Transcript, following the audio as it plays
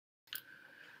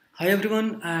Hi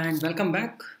everyone and welcome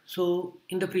back. So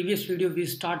in the previous video we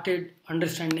started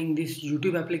understanding this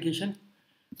YouTube application,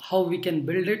 how we can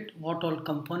build it, what all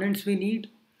components we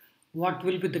need, what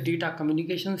will be the data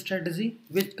communication strategy,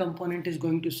 which component is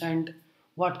going to send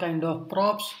what kind of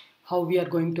props, how we are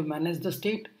going to manage the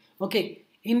state. Okay,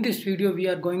 in this video we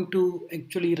are going to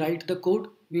actually write the code.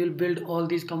 We will build all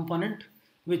these component,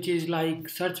 which is like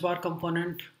search bar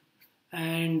component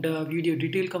and video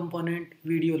detail component,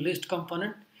 video list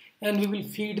component, and we will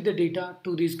feed the data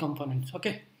to these components.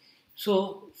 Okay,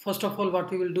 so first of all what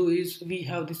we will do is we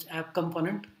have this app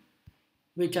component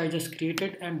which I just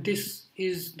created, and this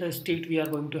is the state we are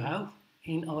going to have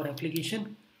in our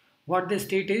application. What the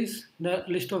state is, the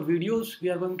list of videos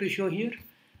we are going to show here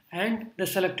and the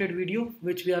selected video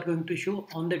which we are going to show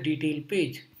on the detail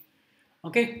page.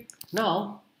 Okay,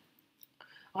 now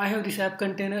I have this app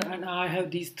container and I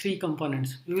have these three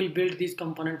components. We will build these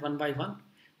components one by one: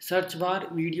 search bar,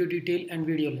 video detail, and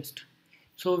video list.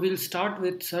 So we'll start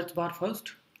with search bar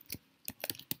first.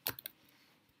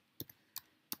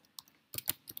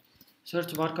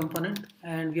 Search bar component,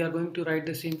 and we are going to write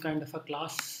the same kind of a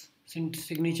class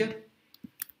signature.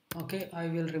 Okay, I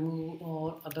will remove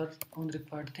all other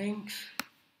unrequired things.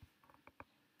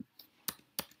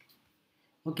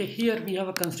 Okay, here we have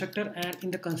a constructor, and in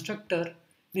the constructor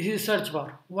this is search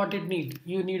bar. What it need?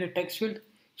 You need a text field,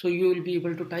 so you will be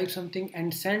able to type something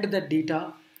and send the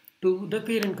data to the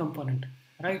parent component,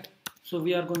 right? So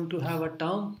we are going to have a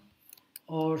term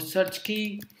or search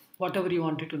key, whatever you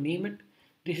wanted to name it.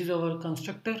 This is our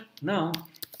constructor. Now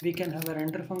we can have a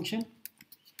render function.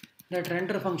 That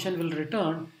render function will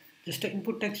return just an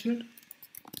input text field.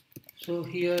 So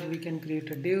here we can create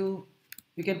a div.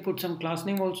 We can put some class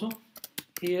name also.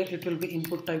 Here it will be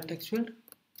input type text field.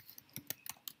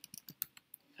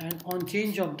 And on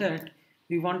change of that,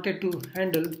 we wanted to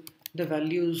handle the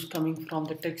values coming from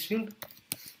the text field.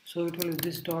 So it will be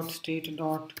this dot state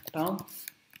dot term,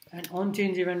 and on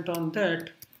change event on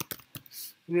that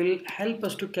will help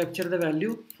us to capture the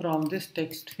value from this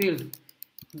text field.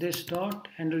 This dot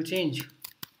handle change.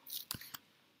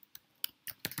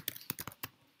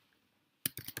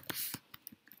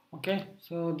 Okay,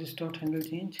 so this dot handle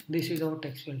change. This is our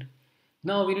text field.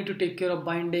 Now we need to take care of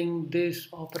binding this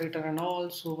operator and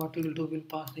all. So what we will do, we'll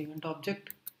pass the event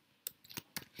object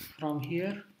from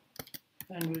here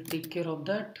and we'll take care of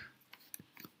that.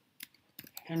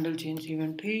 Handle change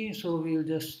event A. So we will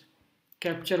just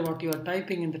capture what you are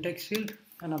typing in the text field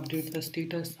and update the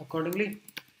status accordingly.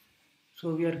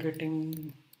 So we are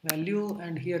getting value,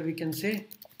 and here we can say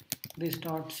this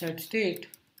dot set state.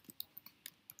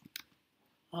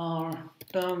 Our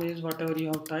term is whatever you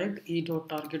have typed,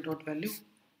 e.target.value.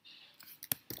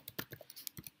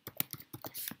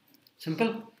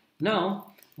 Simple.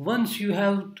 Now once you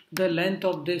have the length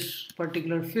of this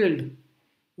particular field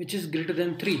which is greater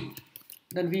than 3,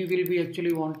 then we will be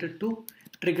actually wanted to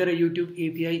trigger a YouTube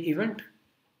API event.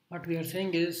 What we are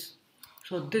saying is,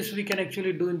 so this we can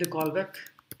actually do in the callback.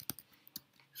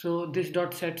 So this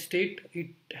dot set state,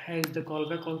 it has the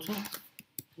callback also,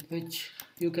 which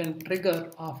you can trigger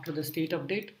after the state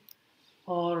update,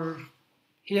 or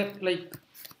here like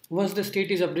once the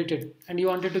state is updated and you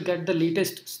wanted to get the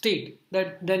latest state,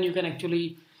 that then you can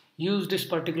actually use this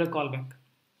particular callback.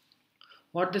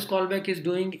 What this callback is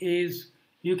doing is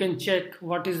you can check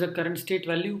what is the current state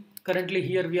value. Currently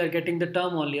here we are getting the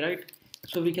term only, right?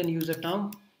 So we can use a term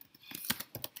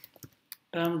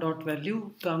dot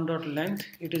value, term dot length,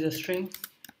 it is a string.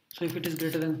 So if it is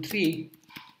greater than 3,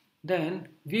 then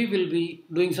we will be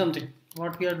doing something.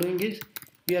 What we are doing is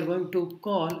we are going to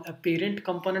call a parent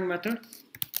component method,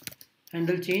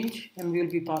 handle change, and we will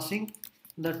be passing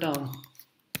the term,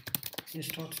 this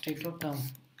dot state of term.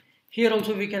 Here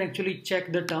also we can actually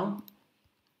check the term,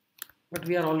 but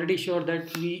we are already sure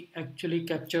that we actually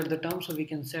captured the term, so we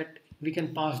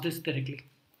can pass this directly.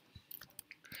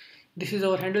 This is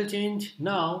our handle change.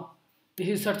 Now this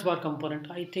is search bar component.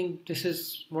 I think this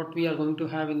is what we are going to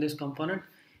have in this component.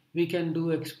 We can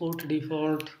do export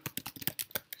default.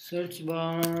 Search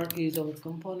bar is our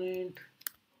component.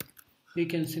 We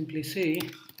can simply say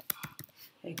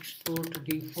export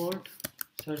default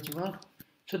search bar.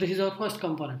 So this is our first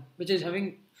component, which is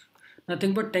having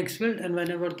nothing but text field, and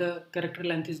whenever the character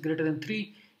length is greater than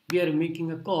 3, we are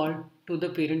making a call to the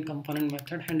parent component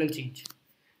method handle change.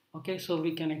 Okay, so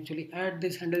we can actually add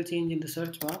this handle change in the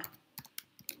search bar.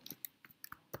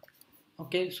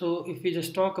 Okay, so if we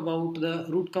just talk about the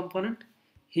root component,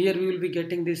 here we will be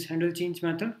getting this handle change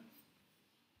method.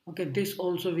 Okay, this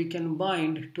also we can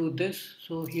bind to this.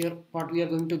 So here what we are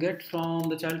going to get from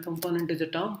the child component is a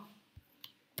term.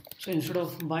 So instead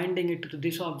of binding it to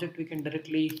this object, we can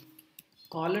directly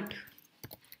call it.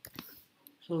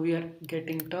 So we are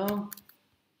getting term.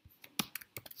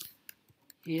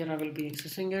 Here I will be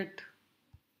accessing it.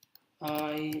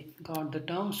 I got the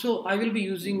term. So I will be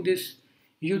using this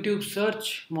YouTube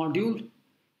search module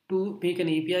to make an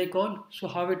API call. So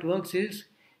how it works is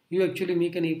you actually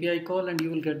make an API call and you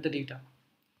will get the data.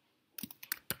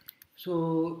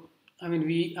 So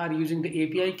we are using the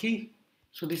API key.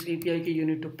 So this API key you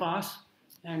need to pass,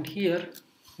 and here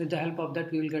with the help of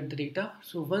that we will get the data.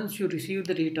 So once you receive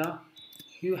the data,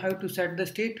 you have to set the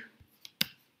state.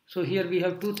 So here we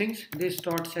have two things, this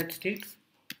dot set state.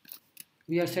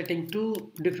 We are setting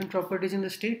two different properties in the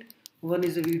state. One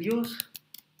is the videos,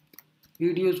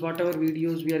 whatever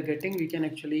videos we are getting, we can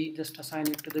actually just assign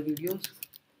it to the videos.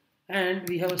 And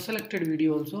we have a selected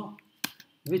video also,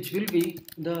 which will be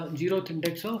the 0th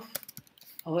index of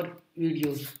our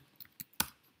videos.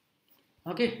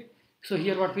 Okay, so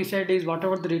here what we said is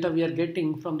whatever the data we are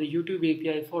getting from the YouTube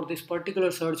API for this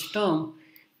particular search term,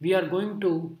 we are going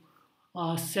to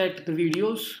set the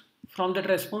videos from that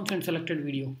response and selected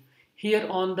video. Here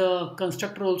on the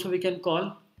constructor also we can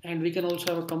call, and we can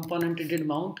also have a component did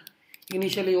mount.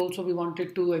 Initially also we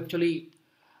wanted to actually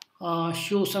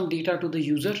show some data to the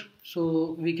user,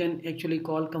 so we can actually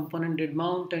call component did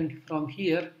mount, and from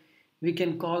here we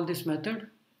can call this method,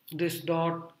 this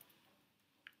dot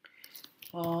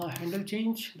handle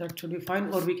change. That should be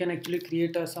fine, or we can actually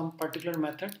create some particular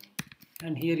method,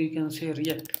 and here you can say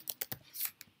React.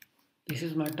 This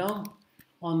is my term.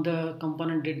 On the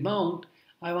component did mount,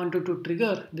 I wanted to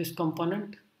trigger this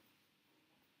component.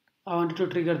 I wanted to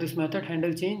trigger this method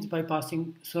handle change by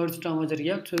passing search term as a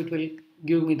React, so it will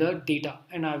give me the data,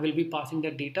 and I will be passing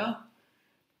that data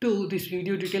to this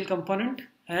video detail component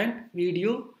and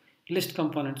video list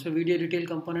component. So video detail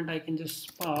component, I can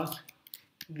just pass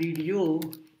video,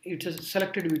 it's a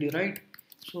selected video, right?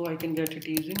 So I can get it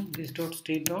using this dot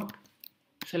state dot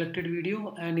selected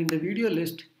video, and in the video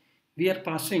list we are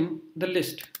passing the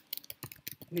list,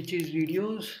 which is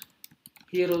videos.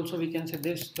 Here also we can say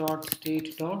this dot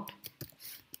state dot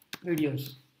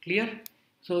videos. Clear?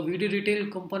 So video detail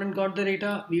component got the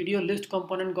data, video list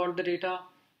component got the data.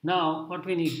 Now what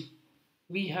we need,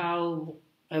 we have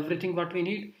everything what we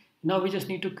need. Now we just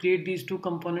need to create these two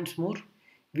components more,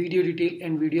 video detail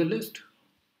and video list.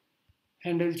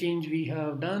 Handle change we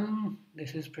have done,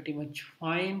 this is pretty much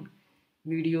fine.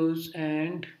 Videos,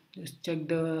 and just check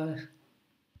the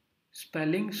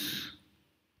spellings.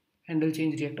 Handle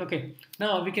change React. Okay,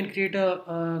 now we can create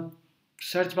a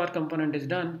search bar component is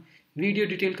done. Video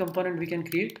detail component we can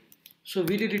create. So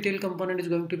video detail component is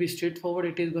going to be straightforward,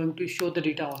 it is going to show the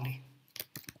data only.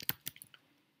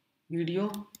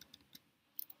 Video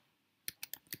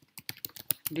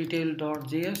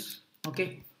detail.js.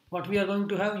 okay, what we are going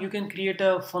to have, you can create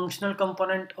a functional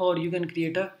component or you can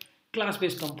create a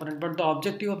class-based component, but the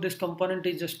objective of this component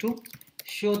is just to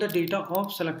show the data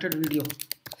of selected video,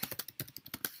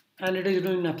 and it is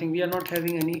doing nothing. We are not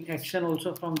having any action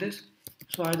also from this.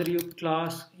 So either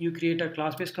you create a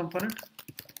class-based component,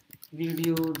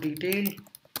 video detail,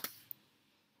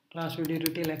 class video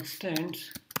detail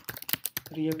extends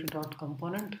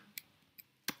react.component,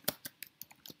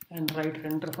 and write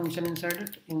render function inside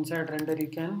it. Inside render you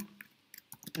can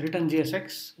return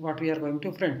JSX, what we are going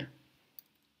to print.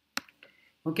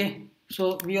 Okay,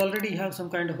 so we already have some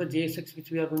kind of a JSX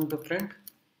which we are going to print.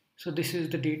 So this is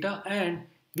the data, and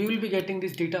we will be getting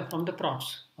this data from the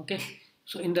props. Okay,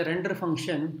 so in the render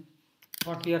function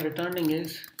what we are returning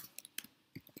is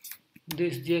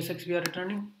this JSX we are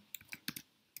returning,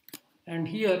 and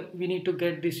here we need to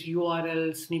get this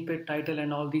URL, snippet, title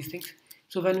and all these things.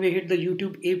 So when we hit the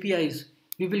YouTube APIs,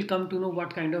 we will come to know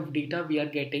what kind of data we are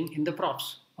getting in the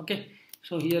props. Okay,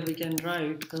 so here we can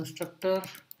write constructor.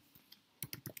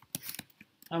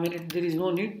 There is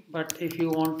no need, but if you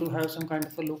want to have some kind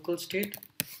of a local state,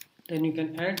 then you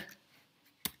can add.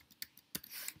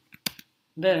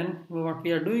 Then what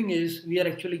we are doing is we are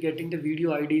actually getting the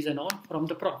video IDs and all from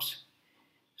the props.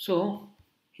 So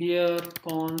here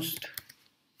const,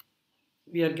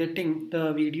 we are getting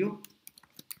the video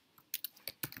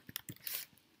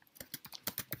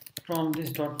from this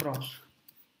dot props,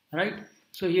 right?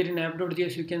 So here in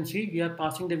app.js you can see we are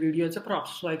passing the video as a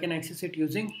props, so I can access it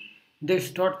using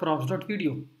this dot props dot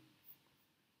video,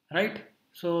 right?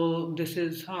 So this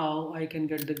is how I can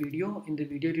get the video in the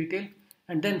video detail,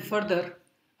 and then further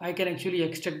I can actually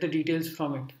extract the details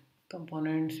from it.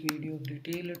 Components, video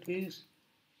detail it is,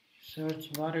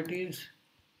 search bar it is,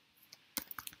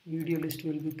 video list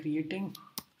will be creating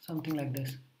something like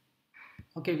this.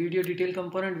 Okay, video detail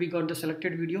component, we got the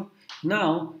selected video.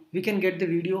 Now we can get the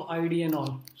video ID and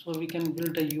all. So we can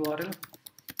build a URL,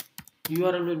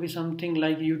 URL will be something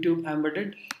like YouTube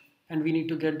embedded, and we need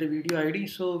to get the video ID.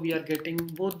 So we are getting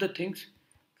both the things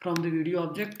from the video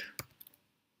object.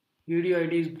 Video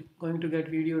ID is going to get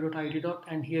video.id.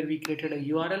 And here we created a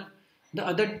URL. The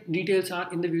other details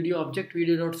are in the video object,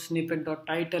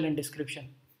 video.snippet.title and description.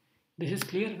 This is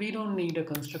clear. We don't need a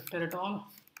constructor at all.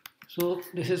 So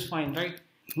this is fine, right?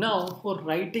 Now for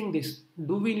writing this,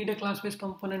 do we need a class-based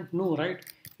component? No, right?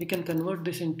 We can convert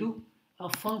this into a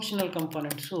functional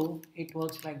component. So it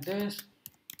works like this.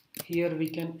 Here we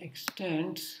can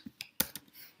extend.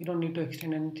 We don't need to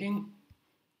extend anything.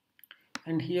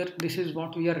 And here this is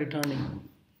what we are returning.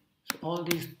 So all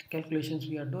these calculations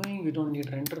we are doing, we don't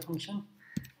need render function.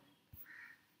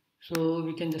 So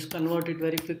we can just convert it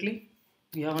very quickly.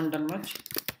 We haven't done much.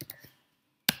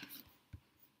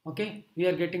 Okay, we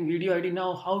are getting video ID.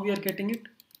 Now how we are getting it?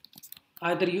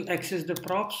 Either you access the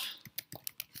props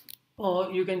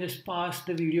or you can just pass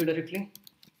the video directly,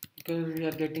 because we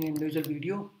are getting individual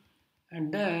video.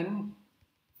 And then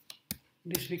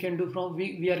this we can do from,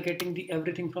 we are getting the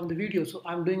everything from the video. So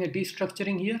I'm doing a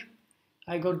destructuring here.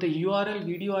 I got the URL,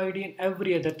 video ID and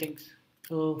every other things.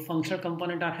 So functional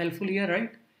component are helpful here,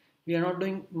 right? We are not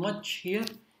doing much here.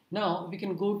 Now we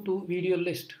can go to video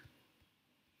list.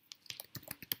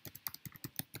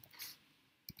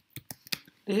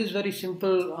 This is very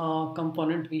simple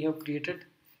component we have created.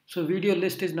 So video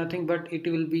list is nothing but it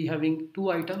will be having two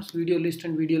items, video list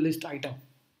and video list item.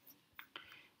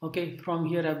 Okay, from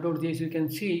here app.js you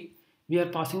can see we are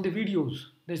passing the videos,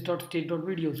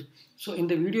 this.state.videos. So in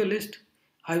the video list,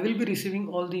 I will be receiving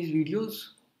all these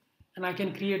videos and I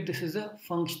can create this as a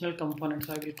functional component.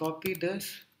 So I will copy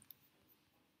this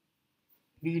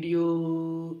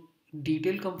video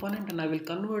detail component and I will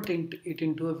convert it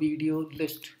into a video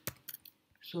list.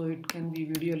 So it can be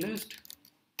video list.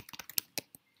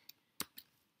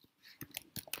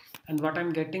 And what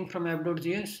I'm getting from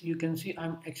app.js, you can see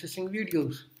I'm accessing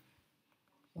videos.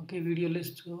 Okay, video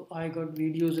list. So I got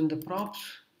videos in the props.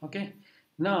 Okay,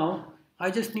 now I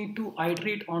just need to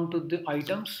iterate onto the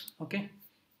items. Okay,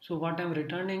 so what I'm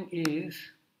returning is,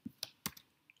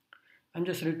 I'm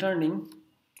just returning.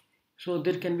 So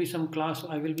there can be some class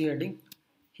I will be adding.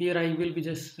 Here I will be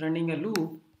just running a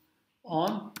loop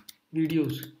on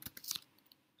videos.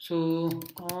 So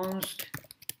const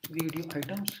video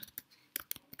items.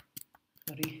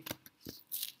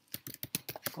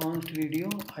 Const video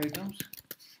items.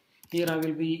 Here I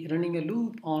will be running a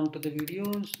loop onto the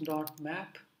videos dot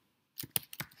map.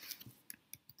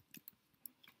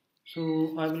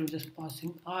 So I will just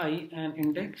passing I and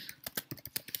index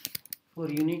for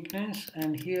uniqueness,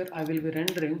 and here I will be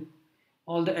rendering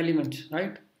all the elements,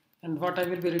 right? And what I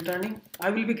will be returning, I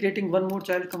will be creating one more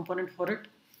child component for it.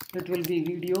 It will be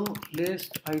video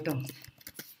list item.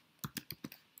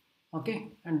 Okay,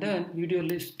 and then video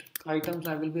list items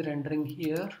I will be rendering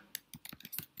here.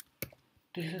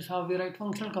 This is how we write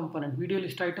functional component. Video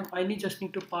list item, I just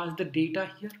need to pass the data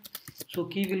here. So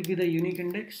key will be the unique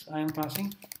index I am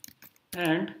passing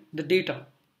and the data.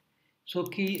 So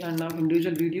key and now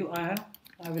individual video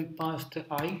I will pass the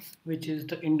I, which is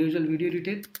the individual video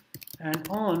detail, and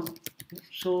on.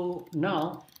 So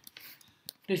now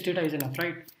this data is enough,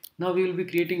 right? Now we will be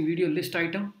creating video list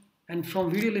item, and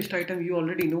from video list item you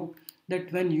already know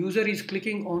that when user is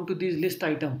clicking onto this list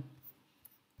item,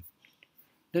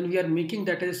 then we are making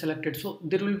that as selected. So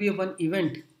there will be one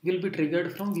event will be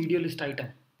triggered from video list item.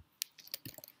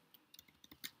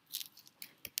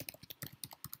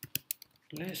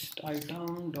 List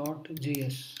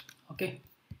item.js. Okay,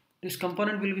 this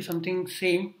component will be something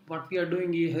same. What we are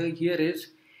doing here is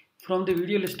from the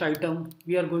video list item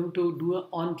we are going to do a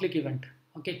on click event.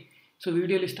 Okay, so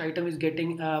video list item is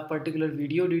getting a particular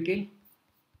video detail.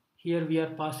 Here we are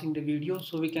passing the video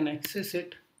so we can access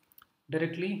it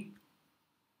directly.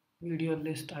 Video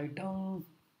list item,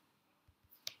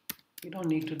 we don't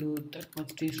need to do that much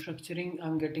destructuring.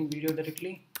 I'm getting video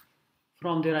directly.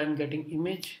 From there I'm getting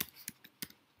image.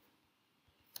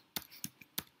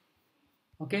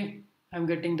 Okay, I'm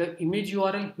getting the image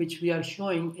URL which we are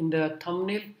showing in the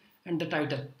thumbnail and the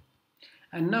title.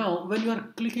 And now when you are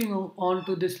clicking on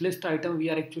to this list item, we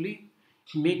are actually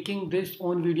making this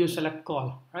on video select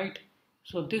call, right?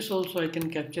 So this also I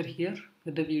can capture here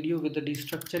with the video with the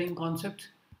destructuring concepts.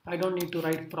 I don't need to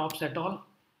write props at all.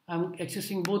 I'm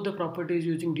accessing both the properties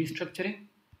using destructuring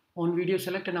on video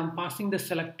select, and I'm passing the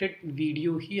selected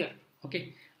video here.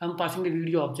 Okay, I'm passing the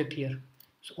video object here.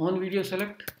 So on video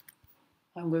select,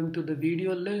 I'm going to the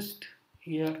video list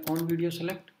here on video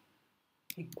select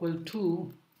equal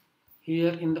to,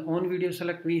 here in the on video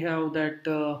select we have that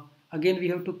again we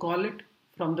have to call it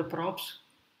from the props.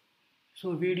 So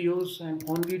videos and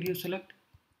on video select,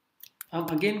 I'm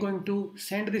again going to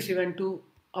send this event to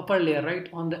upper layer, right,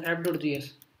 on the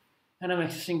app.js. And I'm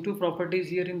accessing two properties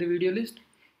here in the video list,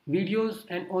 videos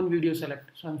and on video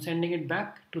select. So I'm sending it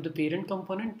back to the parent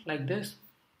component like this.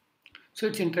 So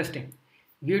it's interesting.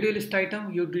 Video list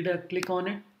item, you did a click on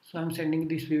it. So I'm sending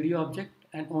this video object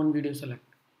and on video select.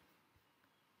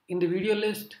 In the video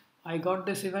list, I got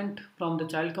this event from the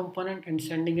child component and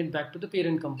sending it back to the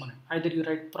parent component. Either you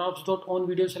write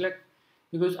props.onVideoSelect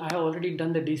because I have already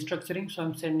done the destructuring, so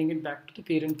I'm sending it back to the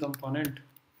parent component.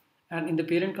 And in the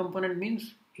parent component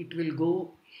means it will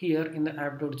go here in the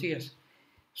app.js.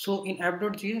 So in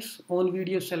app.js, on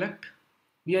video select,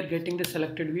 we are getting the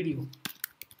selected video.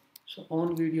 So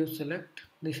on video select,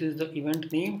 this is the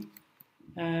event name,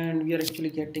 and we are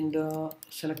actually getting the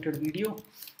selected video.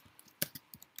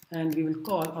 And we will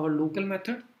call our local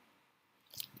method,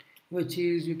 which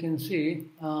is, you can say,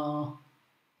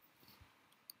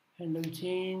 handle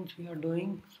change we are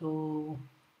doing. So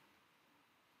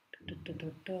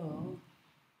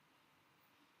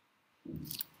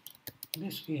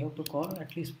this we have to call,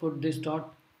 at least put this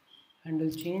dot handle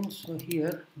change. So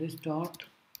here this dot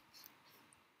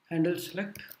handle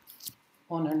select,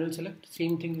 on handle select,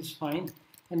 same thing is fine,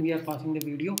 and we are passing the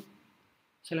video,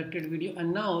 selected video.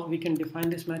 And now we can define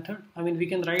this method. I mean, we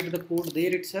can write the code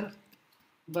there itself,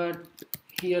 but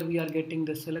here we are getting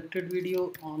the selected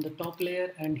video on the top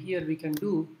layer, and here we can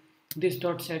do this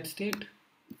dot set state,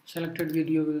 selected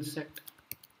video will set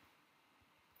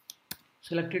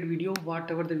selected video,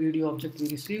 whatever the video object we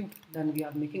received, then we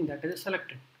are making that as a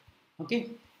selected. Okay,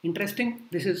 interesting.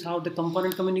 This is how the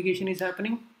component communication is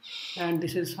happening, and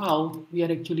this is how we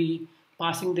are actually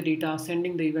passing the data,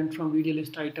 sending the event from video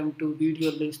list item to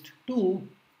video list to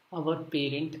our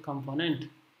parent component.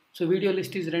 So video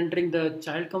list is rendering the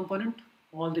child component,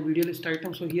 all the video list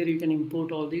items. So here you can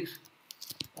import all these.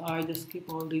 I just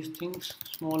keep all these things,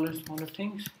 smaller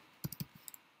things.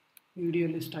 Video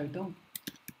list item.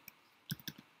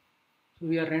 So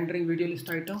we are rendering video list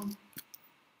item.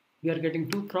 We are getting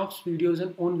two props, videos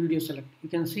and on video select. You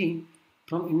can see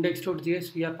from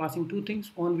index.js we are passing two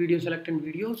things, on video select and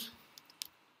videos.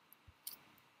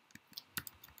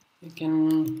 We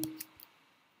can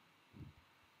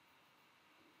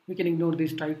ignore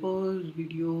these typos,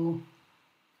 video.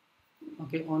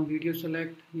 Okay, on video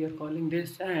select we are calling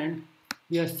this, and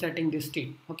we are setting this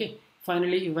state. Okay,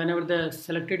 finally whenever the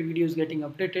selected video is getting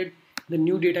updated, the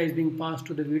new data is being passed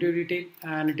to the video detail,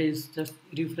 and it is just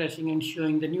refreshing and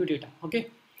showing the new data. Okay,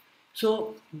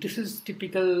 so this is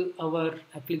typical our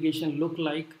application look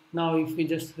like. Now if we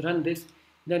just run this,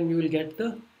 then we will get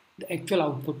the actual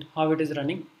output, how it is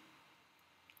running.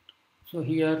 So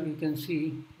here you can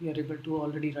see we are able to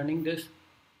already running this.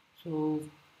 So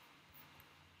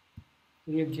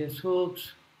React.js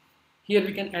hooks. Here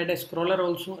we can add a scroller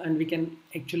also, and we can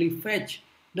actually fetch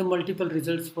the multiple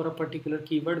results for a particular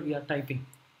keyword we are typing.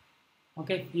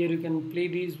 Okay, here you can play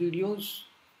these videos.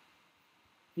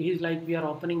 It is like we are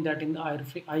opening that in the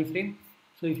iframe.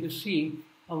 So if you see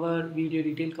our video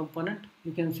detail component,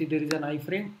 you can see there is an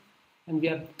iframe, and we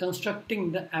are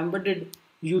constructing the embedded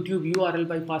YouTube URL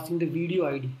by passing the video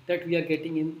ID that we are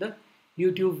getting in the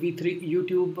YouTube v3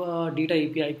 YouTube data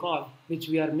API call, which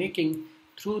we are making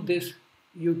through this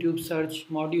YouTube search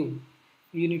module.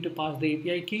 You need to pass the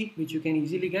API key, which you can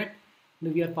easily get.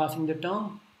 Then we are passing the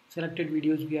term, selected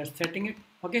videos, we are setting it.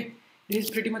 Okay, this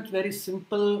is pretty much very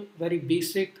simple, very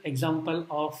basic example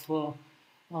of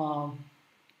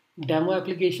demo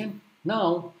application.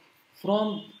 Now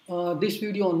from this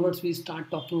video onwards, we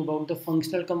start talking about the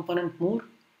functional component more,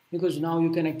 because now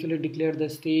you can actually declare the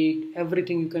state,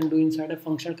 everything you can do inside a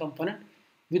functional component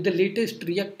with the latest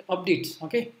React updates.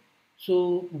 Okay,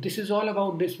 so this is all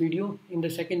about this video. In the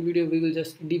second video, we will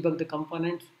just debug the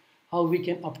components, how we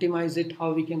can optimize it,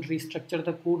 how we can restructure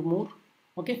the code more.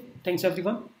 Okay, thanks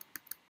everyone.